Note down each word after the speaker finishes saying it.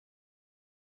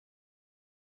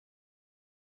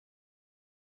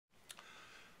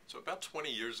So about 20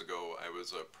 years ago, I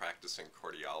was a practicing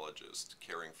cardiologist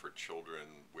caring for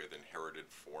children with inherited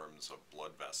forms of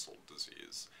blood vessel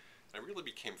disease. And I really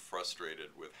became frustrated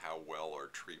with how well our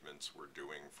treatments were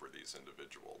doing for these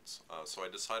individuals. So I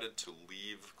decided to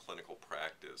leave clinical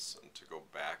practice and to go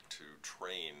back to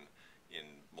train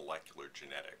in molecular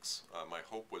genetics. My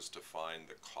hope was to find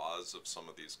the cause of some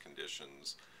of these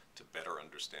conditions, to better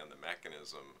understand the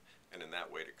mechanism, and in that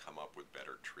way to come up with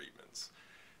better treatments.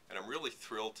 And I'm really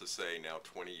thrilled to say now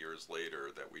 20 years later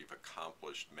that we've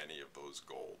accomplished many of those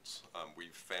goals.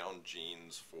 We've found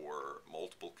genes for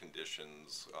multiple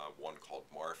conditions, one called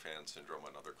Marfan syndrome,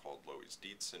 another called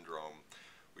Dietz syndrome.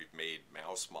 We've made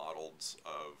mouse models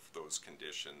of those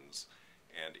conditions,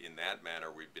 and in that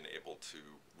manner we've been able to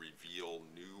reveal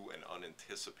new and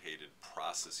unanticipated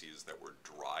processes that were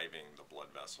driving the blood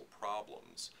vessel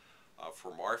problems.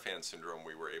 For Marfan syndrome,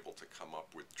 we were able to come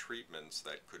up with treatments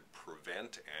that could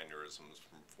prevent aneurysms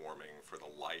from forming for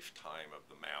the lifetime of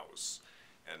the mouse.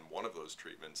 And one of those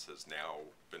treatments has now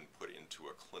been put into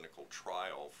a clinical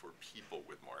trial for people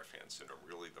with Marfan syndrome,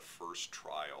 really the first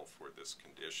trial for this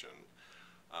condition.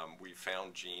 We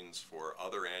found genes for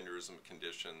other aneurysm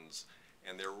conditions,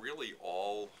 and they're really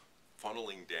all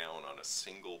funneling down on a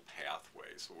single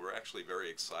pathway. So we're actually very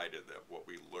excited that what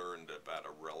we learned about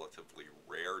a relatively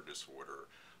rare disorder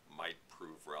might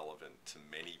prove relevant to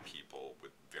many people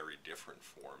with very different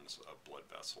forms of blood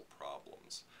vessel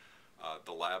problems.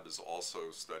 The lab is also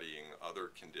studying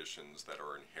other conditions that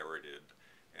are inherited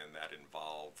and that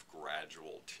involve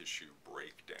gradual tissue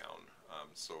breakdown.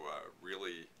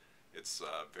 Really, it's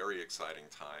a very exciting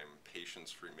time.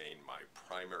 Patients remain my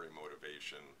primary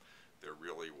motivation. They're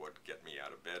really what get me out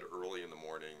of bed early in the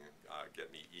morning,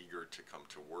 get me eager to come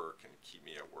to work, and keep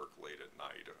me at work late at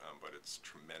night, but it's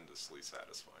tremendously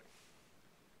satisfying.